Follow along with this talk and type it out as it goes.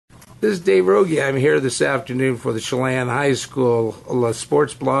This is Dave Rogie. I'm here this afternoon for the Chelan High School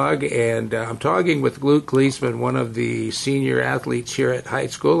sports blog, and I'm talking with Luke Gleasman, one of the senior athletes here at high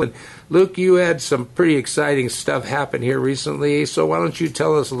school. And Luke, you had some pretty exciting stuff happen here recently, so why don't you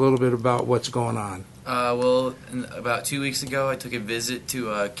tell us a little bit about what's going on? About 2 weeks ago, I took a visit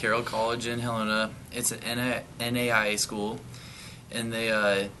to Carroll College in Helena. It's an NAIA school, and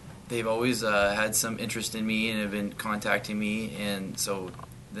they've always had some interest in me and have been contacting me, and so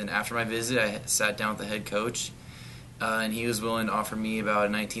then after my visit, I sat down with the head coach, and he was willing to offer me about a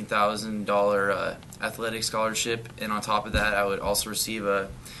 $19,000 athletic scholarship, and on top of that, I would also receive a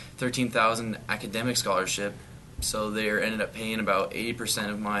 $13,000 academic scholarship. So they ended up paying about 80%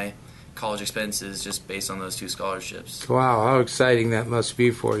 of my college expenses just based on those two scholarships. Wow, how exciting that must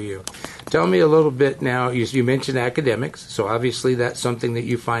be for you. Tell me a little bit now, you mentioned academics, so obviously that's something that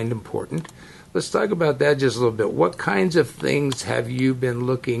you find important. Let's talk about that just a little bit. What kinds of things have you been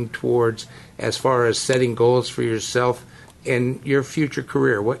looking towards as far as setting goals for yourself in your future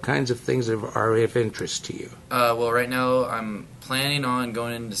career? What kinds of things are of interest to you? Well, right now I'm planning on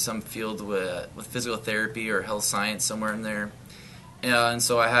going into some field with physical therapy or health science, somewhere in there. And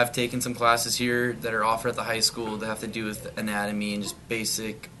so I have taken some classes here that are offered at the high school that have to do with anatomy and just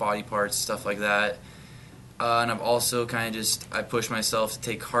basic body parts, stuff like that. And I've also I pushed myself to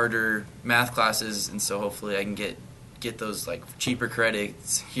take harder math classes, and so hopefully I can get those like cheaper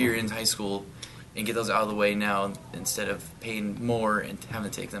credits here in high school and get those out of the way now instead of paying more and having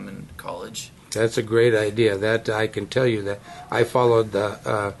to take them in college. That's a great idea. That I can tell you that I followed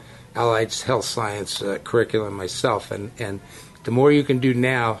the Allied Health Science curriculum myself, and the more you can do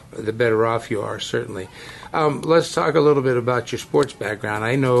now, the better off you are, certainly. Let's talk a little bit about your sports background.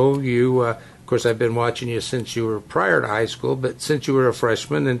 I know you, of course, I've been watching you since you were prior to high school, but since you were a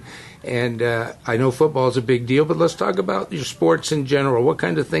freshman, and I know football is a big deal, but let's talk about your sports in general. What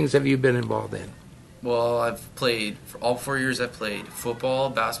kind of things have you been involved in? Well, I've played, for all 4 years I've played football,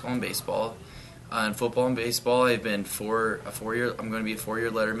 basketball, and baseball. In football and baseball, I'm going to be a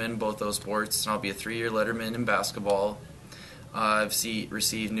 4-year letterman in both those sports, and I'll be a 3-year letterman in basketball. I've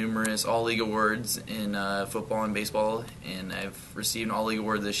received numerous all-league awards in football and baseball, and I've received an all-league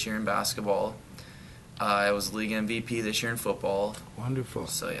award this year in basketball. I was league MVP this year in football. Wonderful.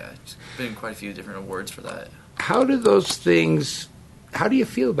 So yeah, it's been quite a few different awards for that. How do you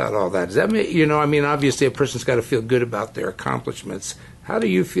feel about all that? Does that make, obviously a person's got to feel good about their accomplishments. How do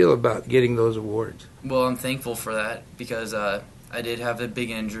you feel about getting those awards? Well, I'm thankful for that because I did have a big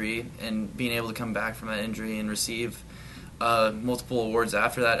injury, and being able to come back from that injury and receive multiple awards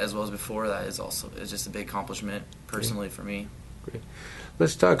after that as well as before that is just a big accomplishment personally for me. Great.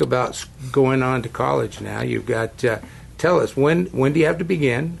 Let's talk about going on to college now. You've got, tell us, when do you have to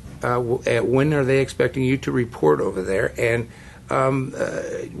begin? When are they expecting you to report over there? And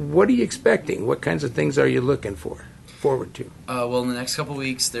what are you expecting? What kinds of things are you looking forward to? Well, in the next couple of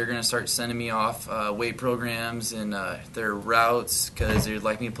weeks, they're going to start sending me off weight programs and their routes because they'd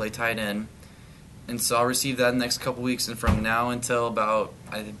like me to play tight end. And so I'll receive that in the next couple of weeks, and from now until about,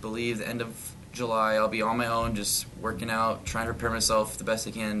 I believe, the end of July, I'll be on my own, just working out, trying to prepare myself the best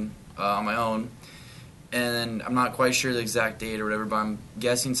I can on my own. And I'm not quite sure the exact date or whatever, but I'm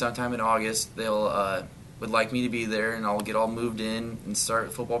guessing sometime in August they'll would like me to be there, and I'll get all moved in and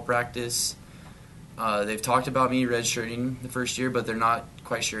start football practice. They've talked about me redshirting the first year, but they're not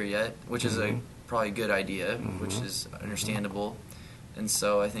quite sure yet, which is probably a good idea, which is understandable. And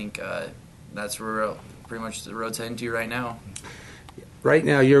so I think that's where pretty much the road's heading to right now. Right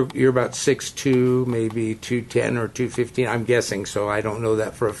now, you're about 6'2", maybe 210 or 215. I'm guessing, so I don't know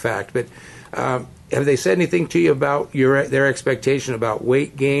that for a fact. But have they said anything to you about their expectation about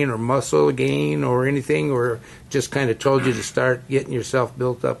weight gain or muscle gain or anything, or just kind of told you to start getting yourself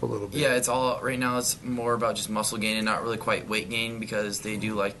built up a little bit? Yeah, right now it's more about just muscle gain and not really quite weight gain because they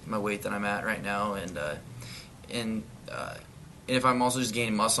do like my weight that I'm at right now, and if I'm also just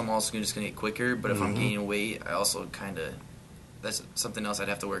gaining muscle, I'm also just going to get quicker. But if I'm gaining weight, I also that's something else I'd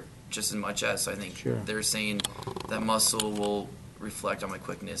have to work just as much at. So I think they're saying that muscle will reflect on my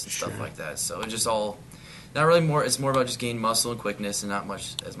quickness and stuff like that. So it's just all, not really more, it's more about just gaining muscle and quickness and not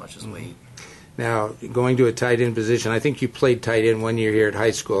as much as weight. Now, going to a tight end position, I think you played tight end 1 year here at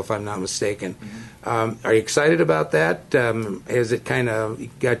high school, if I'm not mistaken. Are you excited about that? Has it kind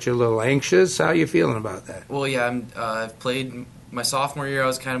of got you a little anxious? How are you feeling about that? Well, yeah, I've played my sophomore year. I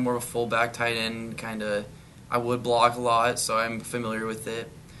was kind of more of a fullback tight end, I would block a lot, so I'm familiar with it.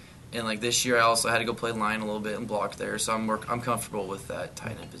 And like this year, I also had to go play line a little bit and block there, so I'm comfortable with that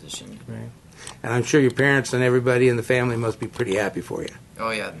tight end position. Right. And I'm sure your parents and everybody in the family must be pretty happy for you.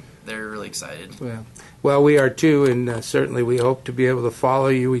 Oh yeah, they're really excited. Well, we are too, and certainly we hope to be able to follow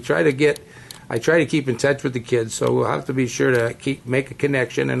you. I try to keep in touch with the kids, so we'll have to be sure to make a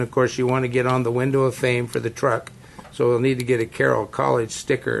connection. And of course, you want to get on the Window of Fame for the truck, so we'll need to get a Carroll College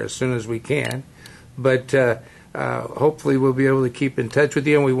sticker as soon as we can. But hopefully, we'll be able to keep in touch with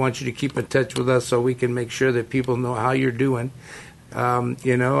you, and we want you to keep in touch with us so we can make sure that people know how you're doing.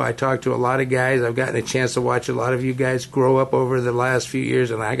 I talked to a lot of guys. I've gotten a chance to watch a lot of you guys grow up over the last few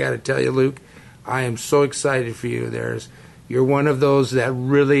years, and I got to tell you, Luke, I am so excited for you. You're one of those that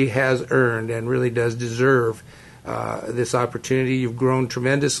really has earned and really does deserve this opportunity. You've grown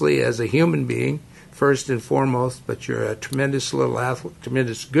tremendously as a human being, first and foremost, but you're a tremendous little athlete,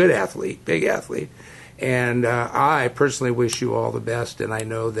 tremendous good athlete, big athlete. And I personally wish you all the best, and I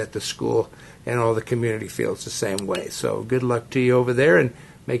know that the school and all the community feels the same way. So good luck to you over there, and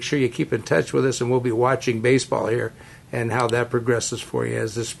make sure you keep in touch with us, and we'll be watching baseball here and how that progresses for you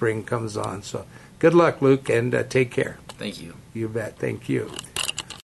as the spring comes on. So good luck, Luke, and take care. Thank you. You bet. Thank you.